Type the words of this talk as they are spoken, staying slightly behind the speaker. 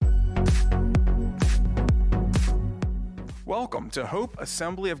Welcome to Hope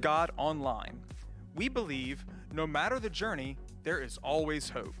Assembly of God Online. We believe no matter the journey, there is always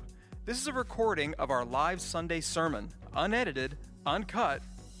hope. This is a recording of our live Sunday sermon, unedited, uncut,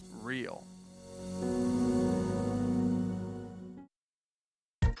 real.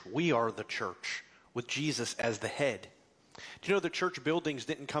 We are the church, with Jesus as the head. Do you know the church buildings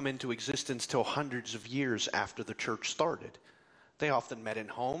didn't come into existence till hundreds of years after the church started? They often met in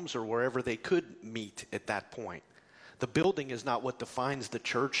homes or wherever they could meet at that point. The building is not what defines the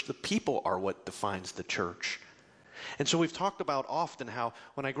church. The people are what defines the church. And so we've talked about often how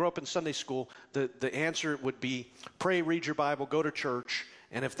when I grew up in Sunday school, the answer would be pray, read your Bible, go to church.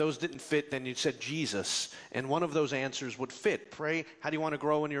 And if those didn't fit, then you said Jesus. And one of those answers would fit. Pray, how do you want to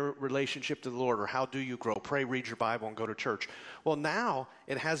grow in your relationship to the Lord? Or how do you grow? Pray, read your Bible, and go to church. Well, now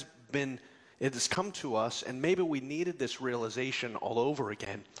it has come to us, and maybe we needed this realization all over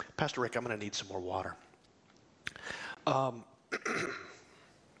again. Pastor Rick, I'm going to need some more water.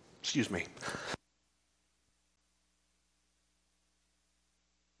 Excuse me.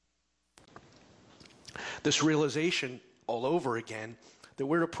 This realization all over again that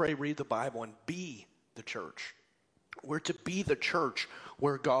we're to pray, read the Bible, and be the church. We're to be the church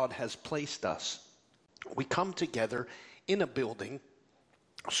where God has placed us. We come together in a building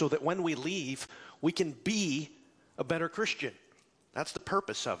so that when we leave, we can be a better Christian. That's the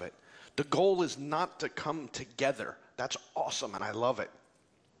purpose of it. The goal is not to come together. That's awesome, and I love it.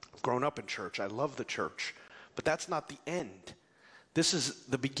 I've grown up in church. I love the church. But that's not the end. This is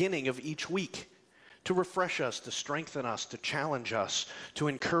the beginning of each week to refresh us, to strengthen us, to challenge us, to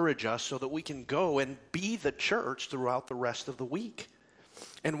encourage us so that we can go and be the church throughout the rest of the week.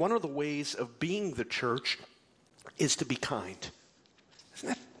 And one of the ways of being the church is to be kind.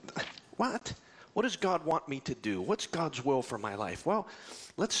 Isn't that what? What does God want me to do? What's God's will for my life? Well,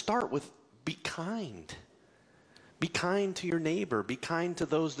 let's start with be kind. Be kind to your neighbor. Be kind to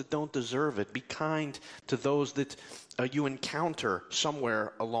those that don't deserve it. Be kind to those that you encounter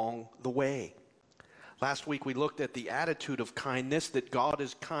somewhere along the way. Last week we looked at the attitude of kindness, that God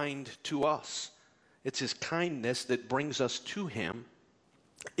is kind to us. It's His kindness that brings us to Him.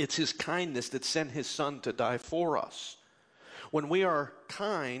 It's His kindness that sent His Son to die for us. When we are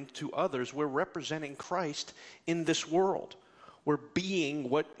kind to others, we're representing Christ in this world. We're being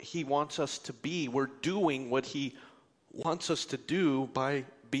what He wants us to be. We're doing what He wants us to do by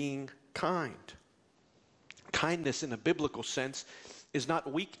being kind. Kindness in a biblical sense is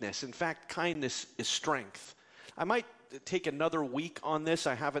not weakness. In fact, kindness is strength. I might take another week on this.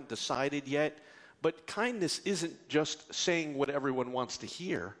 I haven't decided yet. But kindness isn't just saying what everyone wants to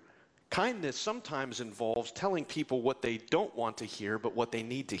hear. Kindness sometimes involves telling people what they don't want to hear, but what they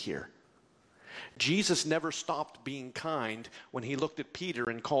need to hear. Jesus never stopped being kind when He looked at Peter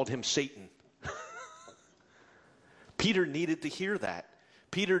and called him Satan. Peter needed to hear that.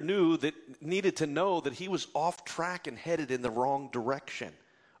 Peter needed to know that he was off track and headed in the wrong direction.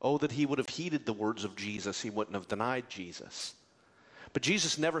 Oh, that he would have heeded the words of Jesus. He wouldn't have denied Jesus. But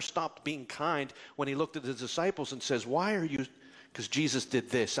Jesus never stopped being kind when He looked at His disciples and says, why are you... Because Jesus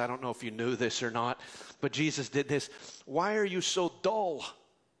did this. I don't know if you knew this or not, but Jesus did this. Why are you so dull?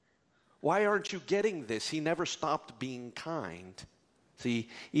 Why aren't you getting this? He never stopped being kind. See,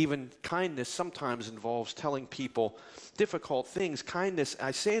 even kindness sometimes involves telling people difficult things. Kindness, I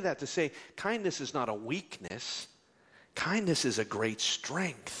say that to say, kindness is not a weakness. Kindness is a great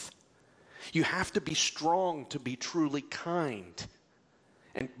strength. You have to be strong to be truly kind.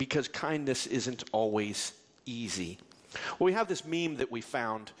 And because kindness isn't always easy. Well, we have this meme that we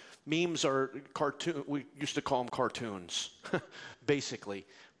found. Memes are cartoon. We used to call them cartoons, basically.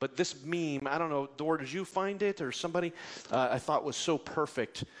 But this meme, I don't know, Dor, did you find it or somebody? I thought was so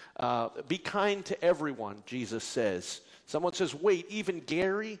perfect. Be kind to everyone, Jesus says. Someone says, wait, even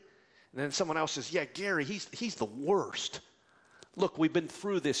Gary? And then someone else says, yeah, Gary, he's the worst. Look, we've been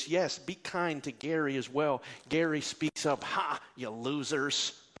through this. Yes, be kind to Gary as well. Gary speaks up, ha, you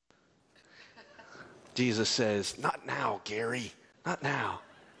losers. Jesus says, not now, Gary, not now.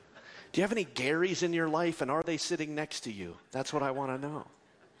 Do you have any Garys in your life, and are they sitting next to you? That's what I want to know.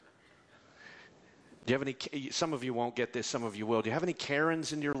 Do you have any, some of you won't get this, some of you will. Do you have any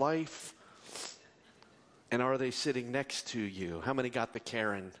Karens in your life? And are they sitting next to you? How many got the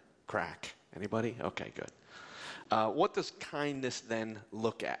Karen crack? Anybody? Okay, good. What does kindness then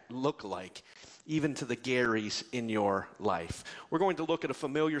look like? Even to the Garys in your life. We're going to look at a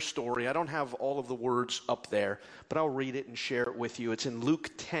familiar story. I don't have all of the words up there, but I'll read it and share it with you. It's in Luke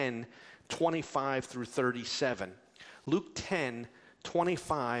 10, 25 through 37. Luke 10,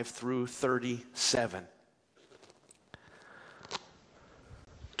 25 through 37.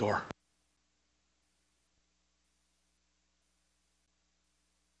 Door.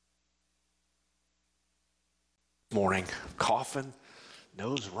 Morning, coughing,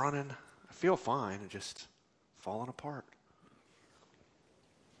 nose running. I feel fine, just falling apart.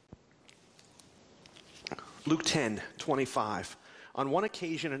 Luke 10:25. On one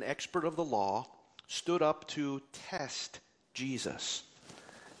occasion, an expert of the law stood up to test Jesus.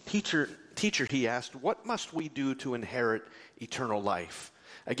 Teacher, he asked, what must we do to inherit eternal life?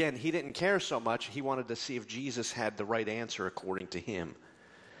 Again, he didn't care so much. He wanted to see if Jesus had the right answer according to him.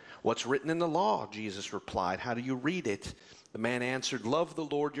 What's written in the law? Jesus replied. How do you read it? The man answered, love the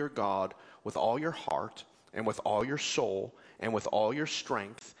Lord your God with all your heart and with all your soul and with all your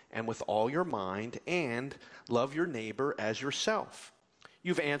strength and with all your mind, and love your neighbor as yourself.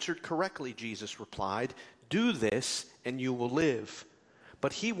 You've answered correctly, Jesus replied. Do this and you will live.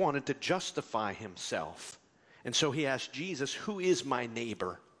 But he wanted to justify himself. And so he asked Jesus, who is my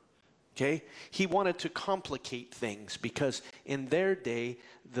neighbor? Okay? He wanted to complicate things because in their day,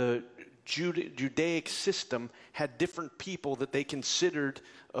 the Judaic system had different people that they considered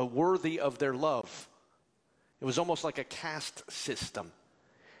worthy of their love. It was almost like a caste system.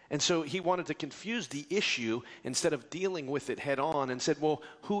 And so he wanted to confuse the issue instead of dealing with it head on and said, well,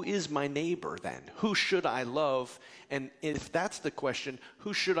 who is my neighbor then? Who should I love? And if that's the question,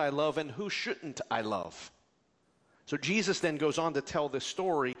 who should I love and who shouldn't I love? So Jesus then goes on to tell this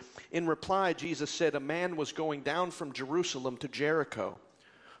story. In reply, Jesus said, a man was going down from Jerusalem to Jericho,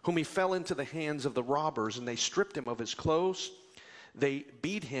 whom he fell into the hands of the robbers, and they stripped him of his clothes. They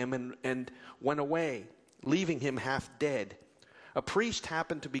beat him and went away, leaving him half dead. A priest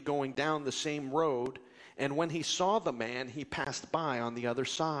happened to be going down the same road, and when he saw the man, he passed by on the other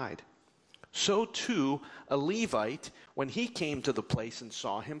side. So too, a Levite, when he came to the place and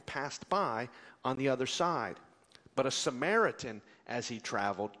saw him, passed by on the other side. But a Samaritan, as he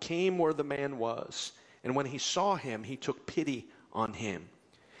traveled, came where the man was, and when he saw him, he took pity on him.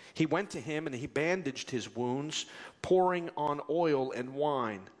 He went to him and he bandaged his wounds, pouring on oil and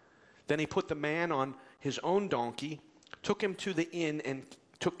wine. Then he put the man on his own donkey, took him to the inn, and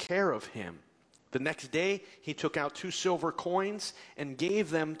took care of him. The next day, he took out 2 silver coins and gave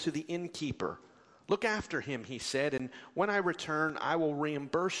them to the innkeeper. Look after him, he said, and when I return, I will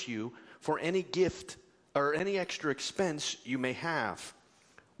reimburse you for any gift or any extra expense you may have.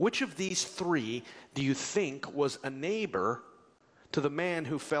 Which of these 3 do you think was a neighbor to the man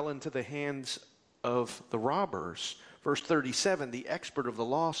who fell into the hands of the robbers? Verse 37, the expert of the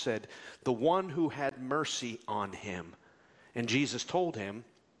law said, the one who had mercy on him. And Jesus told him,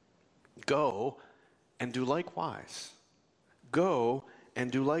 go and do likewise. Go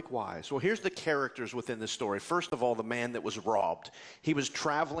and do likewise. Well, here's the characters within the story. First of all, the man that was robbed. He was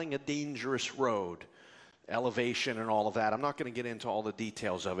traveling a dangerous road. Elevation and all of that. I'm not going to get into all the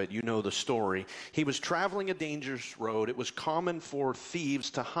details of it. You know the story. He was traveling a dangerous road. It was common for thieves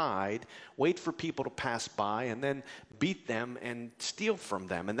to hide, wait for people to pass by, and then beat them and steal from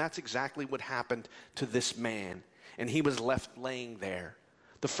them. And that's exactly what happened to this man. And he was left laying there.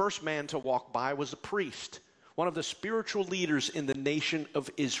 The first man to walk by was a priest, one of the spiritual leaders in the nation of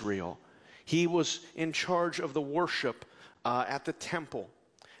Israel. He was in charge of the worship at the temple.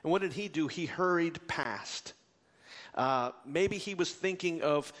 And what did he do? He hurried past. Maybe he was thinking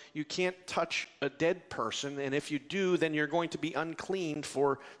of, you can't touch a dead person, and if you do, then you're going to be unclean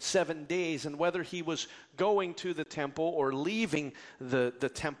for 7 days. And whether he was going to the temple or leaving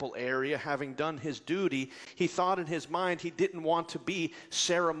the temple area, having done his duty, he thought in his mind he didn't want to be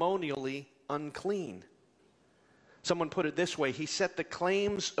ceremonially unclean. Someone put it this way: he set the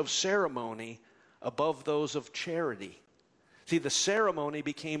claims of ceremony above those of charity. See, the ceremony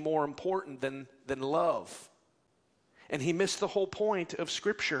became more important than love. And he missed the whole point of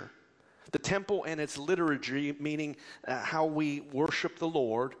Scripture. The temple and its liturgy, meaning how we worship the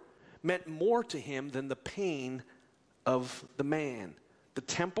Lord, meant more to him than the pain of the man. The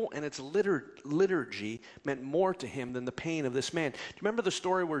temple and its liturgy meant more to him than the pain of this man. Do you remember the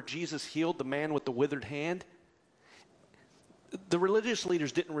story where Jesus healed the man with the withered hand? The religious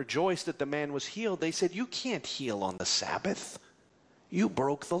leaders didn't rejoice that the man was healed. They said, you can't heal on the Sabbath. You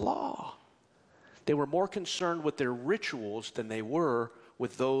broke the law. They were more concerned with their rituals than they were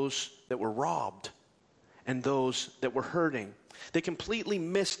with those that were robbed and those that were hurting. They completely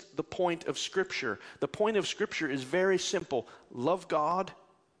missed the point of Scripture. The point of Scripture is very simple. Love God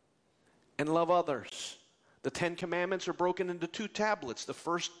and love others. The 10 Commandments are broken into 2 tablets. The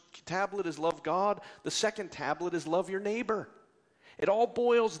first tablet is love God. The second tablet is love your neighbor. It all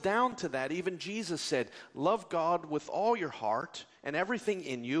boils down to that. Even Jesus said, love God with all your heart and everything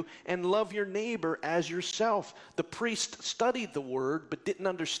in you, and love your neighbor as yourself. The priest studied the word but didn't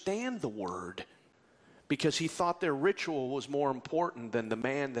understand the word because he thought their ritual was more important than the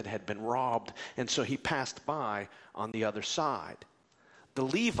man that had been robbed, and so he passed by on the other side. The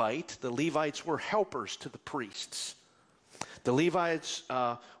Levites were helpers to the priests. The Levites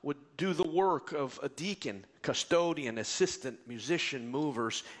would do the work of a deacon, custodian, assistant, musician,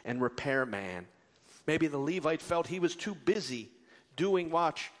 movers, and repairman. Maybe the Levite felt he was too busy doing the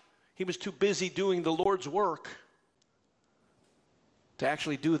Lord's work to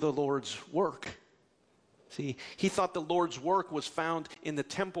actually do the Lord's work. See, he thought the Lord's work was found in the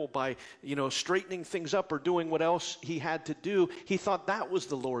temple by, straightening things up or doing what else he had to do. He thought that was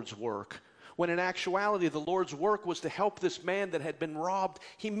the Lord's work, when in actuality the Lord's work was to help this man that had been robbed.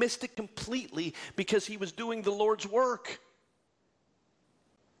 He missed it completely because he was doing the Lord's work.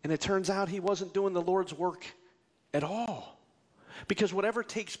 And it turns out he wasn't doing the Lord's work at all. Because whatever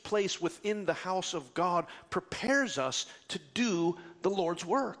takes place within the house of God prepares us to do the Lord's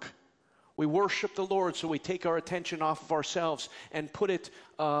work. We worship the Lord, so we take our attention off of ourselves and put it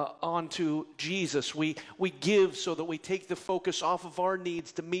onto Jesus. We give so that we take the focus off of our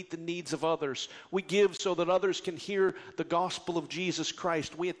needs to meet the needs of others. We give so that others can hear the gospel of Jesus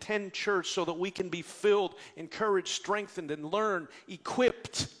Christ. We attend church so that we can be filled, encouraged, strengthened, and learn,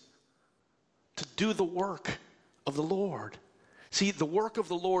 equipped to do the work of the Lord. See, the work of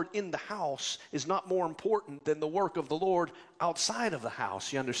the Lord in the house is not more important than the work of the Lord outside of the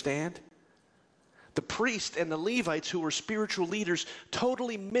house. You understand? The priest and the Levites, who were spiritual leaders,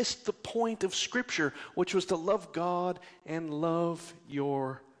 totally missed the point of Scripture, which was to love God and love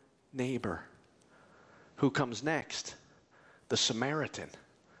your neighbor. Who comes next? The Samaritan.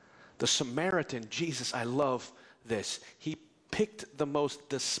 The Samaritan, Jesus, I love this. He picked the most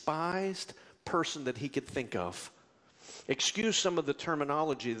despised person that he could think of. Excuse some of the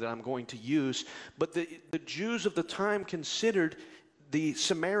terminology that I'm going to use, but the Jews of the time considered the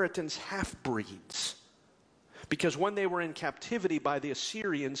Samaritans half-breeds. Because when they were in captivity by the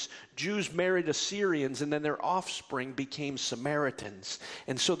Assyrians, Jews married Assyrians, and then their offspring became Samaritans.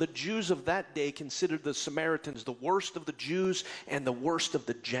 And so the Jews of that day considered the Samaritans the worst of the Jews and the worst of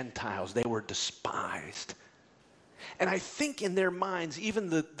the Gentiles. They were despised. And I think in their minds, even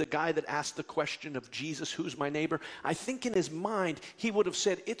the guy that asked the question of Jesus, who's my neighbor, I think in his mind, he would have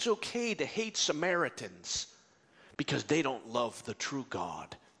said, it's okay to hate Samaritans because they don't love the true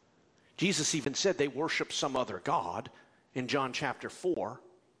God. Jesus even said they worship some other God in John chapter 4.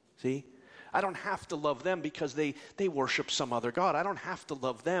 See? I don't have to love them because they worship some other God. I don't have to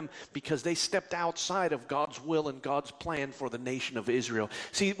love them because they stepped outside of God's will and God's plan for the nation of Israel.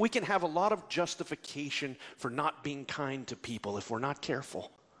 See, we can have a lot of justification for not being kind to people if we're not careful.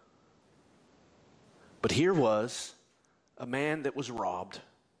 But here was a man that was robbed,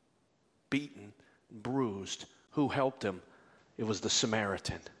 beaten, bruised. Who helped him? It was the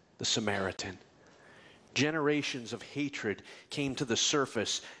Samaritan. The Samaritan. Generations of hatred came to the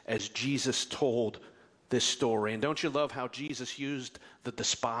surface as Jesus told this story. And don't you love how Jesus used the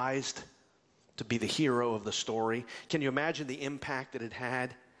despised to be the hero of the story? Can you imagine the impact that it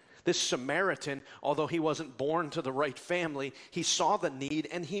had? This Samaritan, although he wasn't born to the right family, he saw the need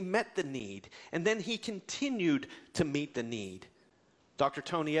and he met the need. And then he continued to meet the need. Dr.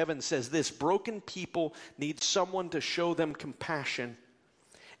 Tony Evans says this: broken people need someone to show them compassion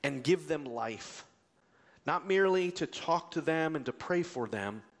and give them life. Not merely to talk to them and to pray for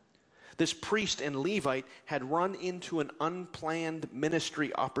them. This priest and Levite had run into an unplanned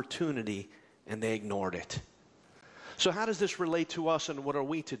ministry opportunity and they ignored it. So how does this relate to us and what are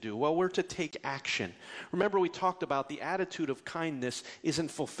we to do? Well, we're to take action. Remember, we talked about the attitude of kindness isn't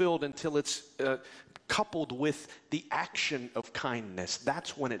fulfilled until it's coupled with the action of kindness.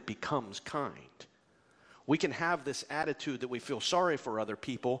 That's when it becomes kind. We can have this attitude that we feel sorry for other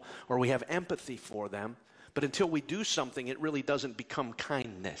people or we have empathy for them, but until we do something, it really doesn't become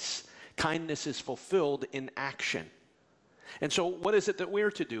kindness. Kindness is fulfilled in action. And so what is it that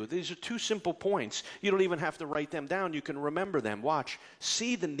we're to do? These are two simple points. You don't even have to write them down. You can remember them. Watch.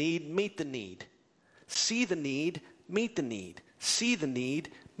 See the need, meet the need. See the need, meet the need. See the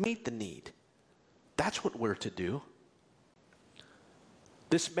need, meet the need. That's what we're to do.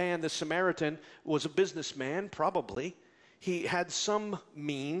 This man, the Samaritan, was a businessman, probably. He had some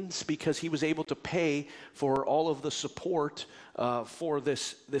means because he was able to pay for all of the support for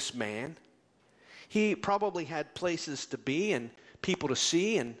this man. He probably had places to be and people to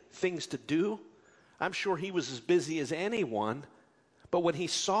see and things to do. I'm sure he was as busy as anyone. But when he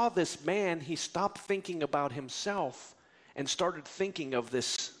saw this man, he stopped thinking about himself and started thinking of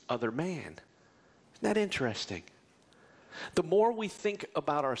this other man. Isn't that interesting? The more we think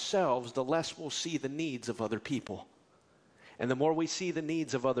about ourselves, the less we'll see the needs of other people. And the more we see the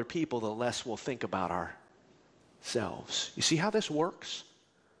needs of other people, the less we'll think about ourselves. You see how this works?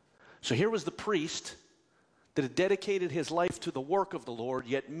 So here was the priest that had dedicated his life to the work of the Lord,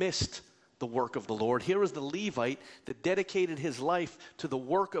 yet missed the work of the Lord. Here was the Levite that dedicated his life to the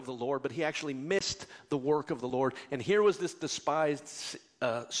work of the Lord, but he actually missed the work of the Lord. And here was this despised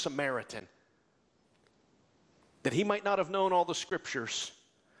Samaritan, that he might not have known all the scriptures.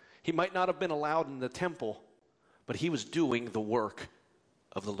 He might not have been allowed in the temple, but he was doing the work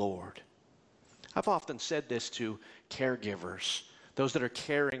of the Lord. I've often said this to caregivers, those that are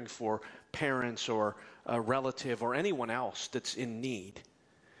caring for parents or a relative or anyone else that's in need,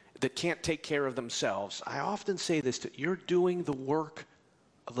 that can't take care of themselves. I often say this to you're doing the work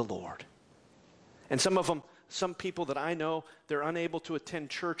of the Lord. And some people that I know, they're unable to attend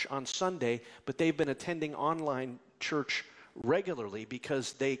church on Sunday, but they've been attending online church regularly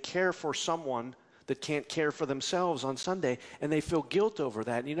because they care for someone that can't care for themselves on Sunday, and they feel guilt over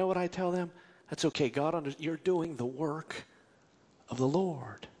that. And you know what I tell them? That's okay. God, you're doing the work of the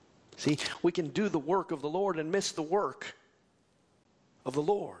Lord. See, we can do the work of the Lord and miss the work of the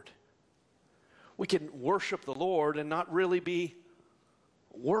Lord. We can worship the Lord and not really be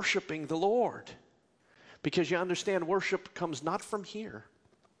worshiping the Lord. Because you understand, worship comes not from here.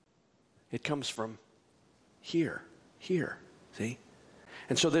 It comes from here. See?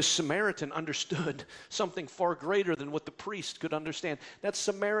 And so this Samaritan understood something far greater than what the priest could understand. That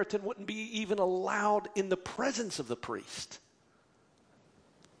Samaritan wouldn't be even allowed in the presence of the priest.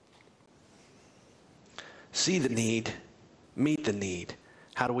 See the need, meet the need.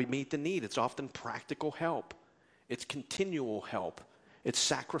 How do we meet the need? It's often practical help. It's continual help. It's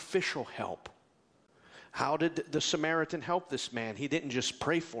sacrificial help. How did the Samaritan help this man? He didn't just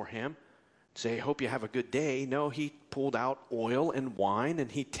pray for him, say, hope you have a good day. No, he pulled out oil and wine and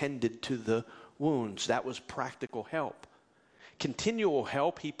he tended to the wounds. That was practical help. Continual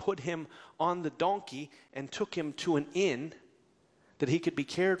help, he put him on the donkey and took him to an inn that he could be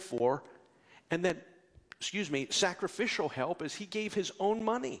cared for. And then, sacrificial help is he gave his own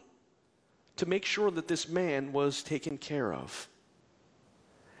money to make sure that this man was taken care of.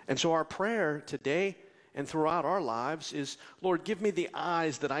 And so our prayer today and throughout our lives is, Lord, give me the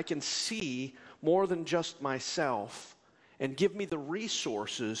eyes that I can see more than just myself, and give me the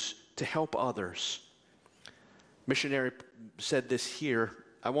resources to help others. Missionary said this here.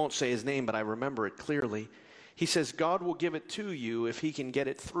 I won't say his name, but I remember it clearly. He says, God will give it to you if he can get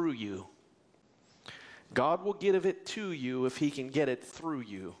it through you. God will give it to you if he can get it through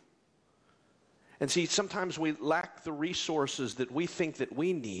you. And see, sometimes we lack the resources that we think that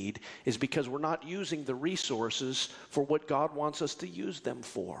we need is because we're not using the resources for what God wants us to use them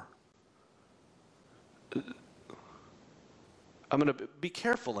for. I'm going to be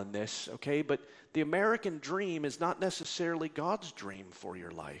careful in this, okay? But the American dream is not necessarily God's dream for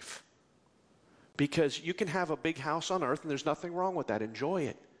your life. Because you can have a big house on earth, and there's nothing wrong with that. Enjoy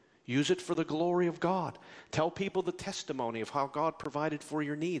it. Use it for the glory of God. Tell people the testimony of how God provided for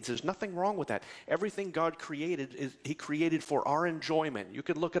your needs. There's nothing wrong with that. Everything God created, he created for our enjoyment. You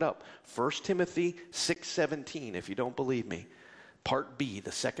can look it up. 1 Timothy 6:17, if you don't believe me. Part B,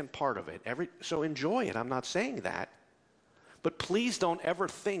 the second part of it. So enjoy it. I'm not saying that. But please don't ever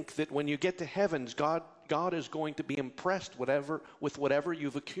think that when you get to heavens, God is going to be impressed with whatever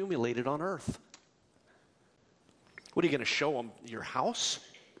you've accumulated on earth. What are you going to show him? Your house?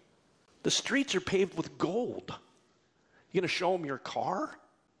 The streets are paved with gold. You're going to show them your car?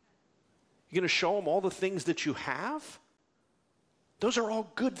 You're going to show them all the things that you have? Those are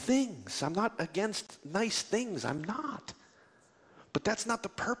all good things. I'm not against nice things. I'm not. But that's not the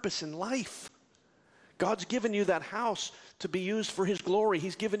purpose in life. God's given you that house to be used for his glory.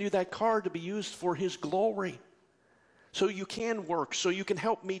 He's given you that car to be used for his glory. So you can work, so you can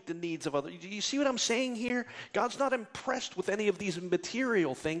help meet the needs of others. Do you see what I'm saying here? God's not impressed with any of these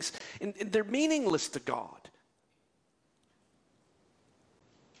material things, and they're meaningless to God.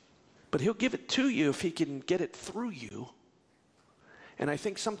 But he'll give it to you if he can get it through you. And I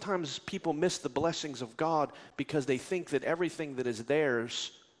think sometimes people miss the blessings of God because they think that everything that is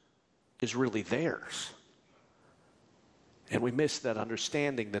theirs is really theirs. And we miss that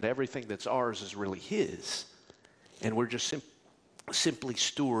understanding that everything that's ours is really his. And we're just simply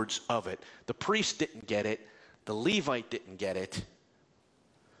stewards of it. The priest didn't get it. The Levite didn't get it.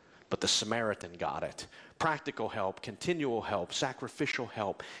 But the Samaritan got it. Practical help, continual help, sacrificial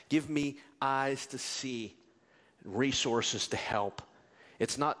help. Give me eyes to see, resources to help.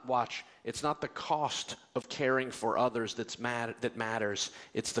 It's not the cost of caring for others that matters.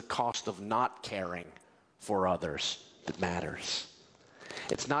 It's the cost of not caring for others that matters.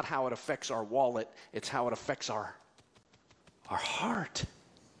 It's not how it affects our wallet. It's how it affects our Our heart.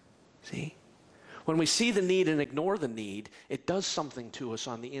 See? When we see the need and ignore the need, it does something to us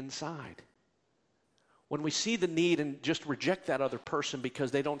on the inside. When we see the need and just reject that other person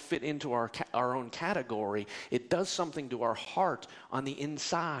because they don't fit into our own category, it does something to our heart on the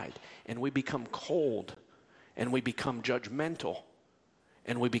inside. And we become cold, and we become judgmental,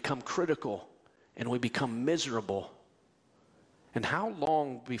 and we become critical, and we become miserable. And how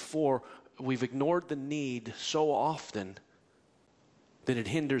long before we've ignored the need so often that it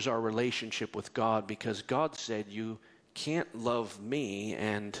hinders our relationship with God, because God said you can't love me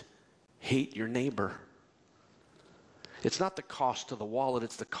and hate your neighbor. It's not the cost to the wallet,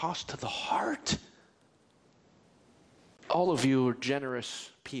 it's the cost to the heart. All of you are generous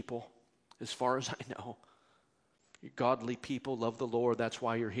people, as far as I know. You're godly people, love the Lord. That's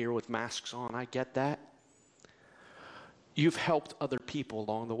why you're here with masks on. I get that. You've helped other people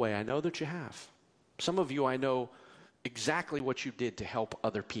along the way. I know that you have. Some of you, I know exactly what you did to help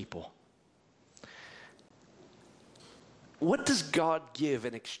other people. What does God give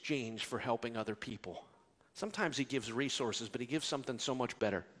in exchange for helping other people? Sometimes he gives resources, but he gives something so much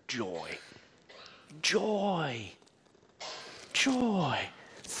better. Joy. Joy. Joy.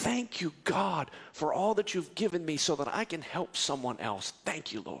 Thank you, God, for all that you've given me so that I can help someone else.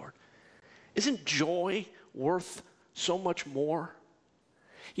 Thank you, Lord. Isn't joy worth so much more?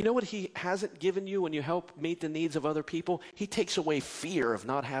 You know what he hasn't given you when you help meet the needs of other people? He takes away fear of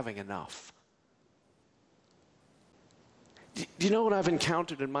not having enough. Do you know what I've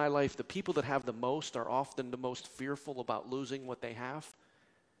encountered in my life? The people that have the most are often the most fearful about losing what they have.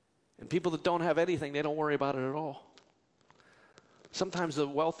 And people that don't have anything, they don't worry about it at all. Sometimes the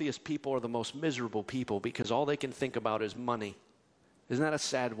wealthiest people are the most miserable people because all they can think about is money. Isn't that a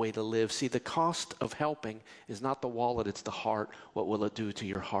sad way to live? See, the cost of helping is not the wallet, it's the heart. What will it do to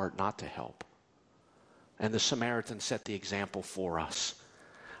your heart not to help? And the Samaritan set the example for us.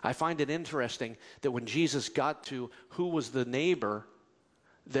 I find it interesting that when Jesus got to who was the neighbor,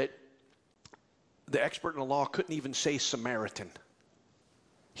 that the expert in the law couldn't even say Samaritan.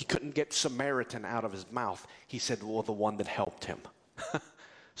 He couldn't get Samaritan out of his mouth. He said, well, the one that helped him.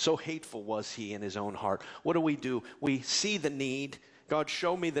 So hateful was he in his own heart. What do? We see the need. God,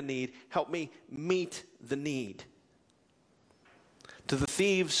 show me the need. Help me meet the need. To the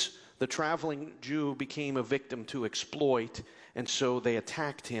thieves, the traveling Jew became a victim to exploit, and so they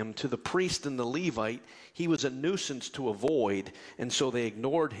attacked him. To the priest and the Levite, he was a nuisance to avoid, and so they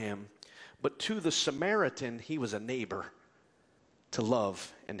ignored him. But to the Samaritan, he was a neighbor to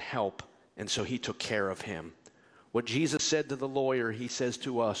love and help, and so he took care of him. What Jesus said to the lawyer, he says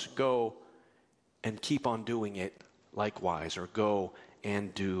to us, go and keep on doing it likewise, or go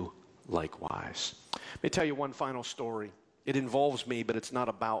and do likewise. Let me tell you one final story. It involves me, but it's not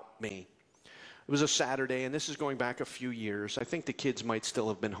about me. It was a Saturday, and this is going back a few years. I think the kids might still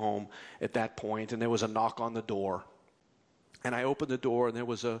have been home at that point, and there was a knock on the door. And I opened the door, and there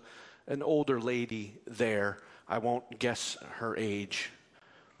was an older lady there. I won't guess her age,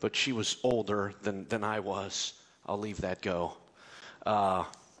 but she was older than I was. I'll leave that go.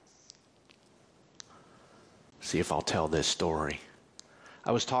 See if I'll tell this story.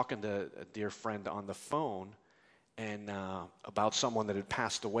 I was talking to a dear friend on the phone and about someone that had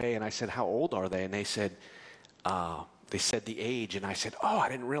passed away, and I said, how old are they? And they said the age, and I said, oh, I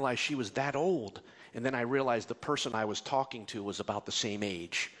didn't realize she was that old. And then I realized the person I was talking to was about the same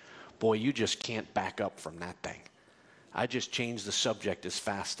age. Boy, you just can't back up from that thing. I just changed the subject as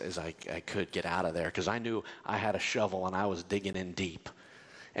fast as I could get out of there because I knew I had a shovel and I was digging in deep.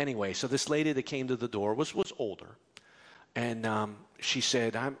 Anyway, so this lady that came to the door was older. And she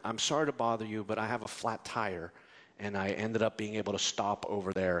said, I'm sorry to bother you, but I have a flat tire. And I ended up being able to stop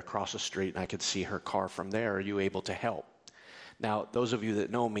over there across the street, and I could see her car from there. Are you able to help? Now, those of you that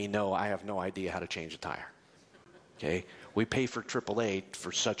know me know I have no idea how to change a tire. Okay? We pay for AAA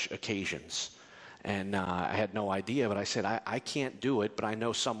for such occasions. And I had no idea, but I said, I can't do it, but I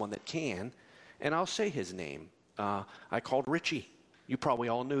know someone that can, and I'll say his name. I called Richie. You probably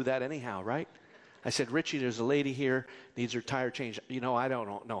all knew that anyhow, right? I said, Richie, there's a lady here, needs her tire changed. You know, I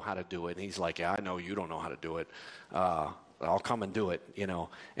don't know how to do it. And he's like, yeah, I know you don't know how to do it. I'll come and do it, you know.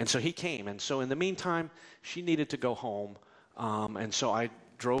 And so he came. And so in the meantime, she needed to go home. And so I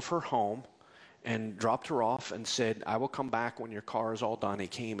drove her home and dropped her off and said, I will come back when your car is all done. He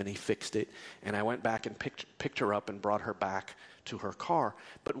came and he fixed it. And I went back and picked her up and brought her back to her car.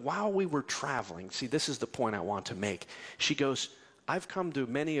 But while we were traveling, see, this is the point I want to make. She goes, I've come to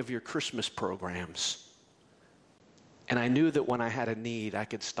many of your Christmas programs, and I knew that when I had a need, I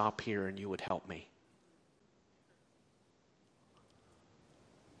could stop here and you would help me.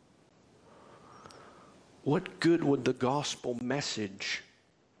 What good would the gospel message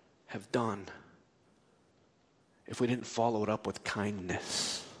have done if we didn't follow it up with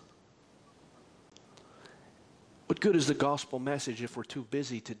kindness? What good is the gospel message if we're too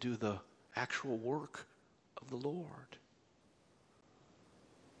busy to do the actual work of the Lord?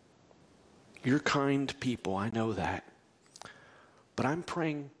 You're kind people, I know that. But I'm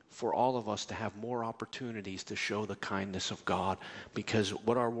praying for all of us to have more opportunities to show the kindness of God, because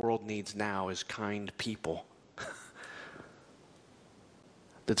what our world needs now is kind people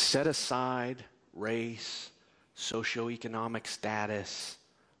that set aside race, socioeconomic status,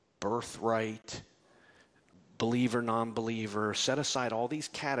 birthright, believer, non-believer, set aside all these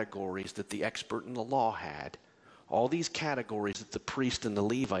categories that the expert in the law had, all these categories that the priest and the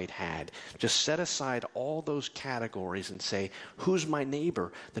Levite had. Just set aside all those categories and say, who's my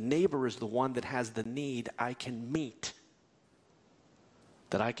neighbor? The neighbor is the one that has the need I can meet,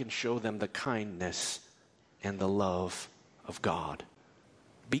 that I can show them the kindness and the love of God.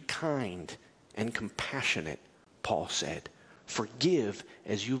 Be kind and compassionate, Paul said. Forgive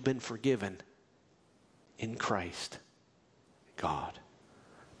as you've been forgiven in Christ, God.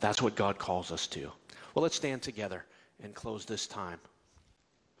 That's what God calls us to. Well, let's stand together and close this time.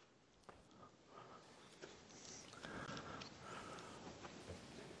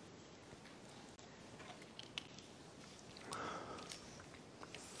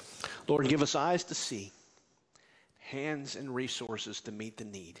 Lord, give us eyes to see, hands and resources to meet the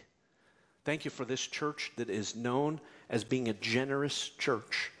need. Thank you for this church that is known as being a generous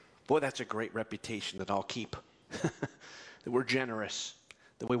church. Boy, that's a great reputation that I'll keep. That we're generous,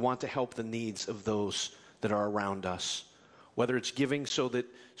 that we want to help the needs of those that are around us. Whether it's giving so that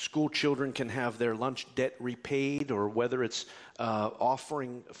school children can have their lunch debt repaid, or whether it's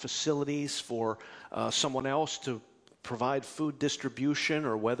offering facilities for someone else to provide food distribution,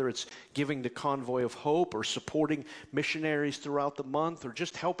 or whether it's giving to Convoy of Hope, or supporting missionaries throughout the month, or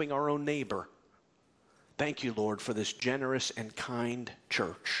just helping our own neighbor. Thank you, Lord, for this generous and kind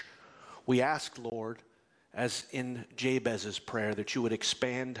church. We ask, Lord, as in Jabez's prayer, that you would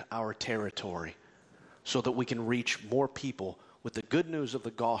expand our territory so that we can reach more people with the good news of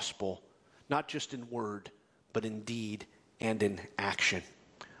the gospel, not just in word, but in deed and in action.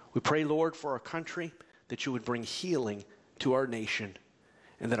 We pray, Lord, for our country, that you would bring healing to our nation,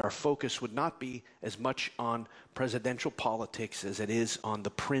 and that our focus would not be as much on presidential politics as it is on the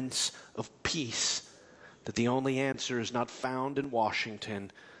Prince of Peace, that the only answer is not found in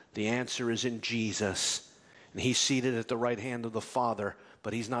Washington. The answer is in Jesus. And he's seated at the right hand of the Father,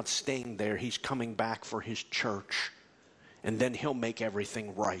 but he's not staying there. He's coming back for his church. And then he'll make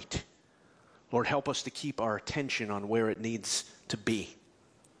everything right. Lord, help us to keep our attention on where it needs to be,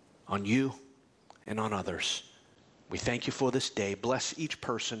 on you and on others. We thank you for this day. Bless each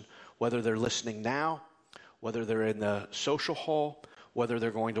person, whether they're listening now, whether they're in the social hall, whether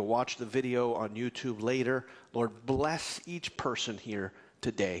they're going to watch the video on YouTube later. Lord, bless each person here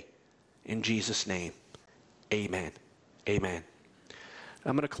today. In Jesus' name, amen. Amen.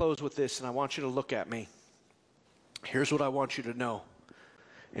 I'm going to close with this, and I want you to look at me. Here's what I want you to know,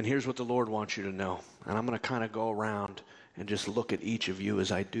 and here's what the Lord wants you to know. And I'm going to kind of go around and just look at each of you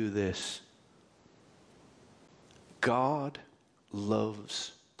as I do this. God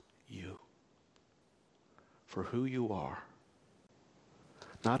loves you for who you are,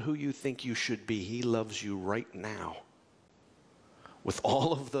 not who you think you should be. He loves you right now, with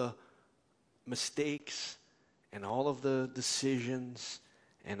all of the mistakes and all of the decisions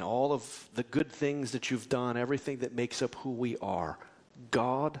and all of the good things that you've done, everything that makes up who we are.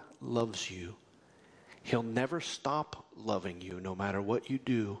 God loves you. He'll never stop loving you no matter what you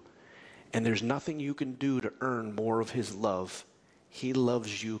do. And there's nothing you can do to earn more of his love. He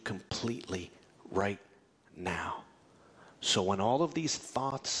loves you completely right now. So when all of these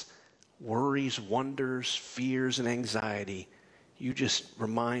thoughts, worries, wonders, fears, and anxiety, you just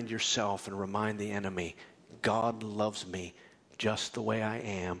remind yourself and remind the enemy, God loves me just the way I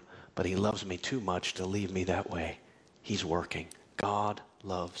am, but he loves me too much to leave me that way. He's working. God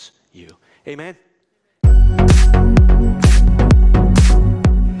loves you. Amen.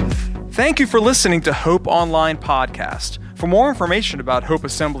 Thank you for listening to Hope Online Podcast. For more information about Hope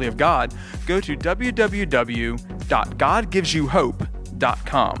Assembly of God, go to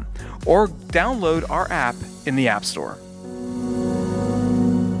www.godgivesyouhope.com or download our app in the App Store.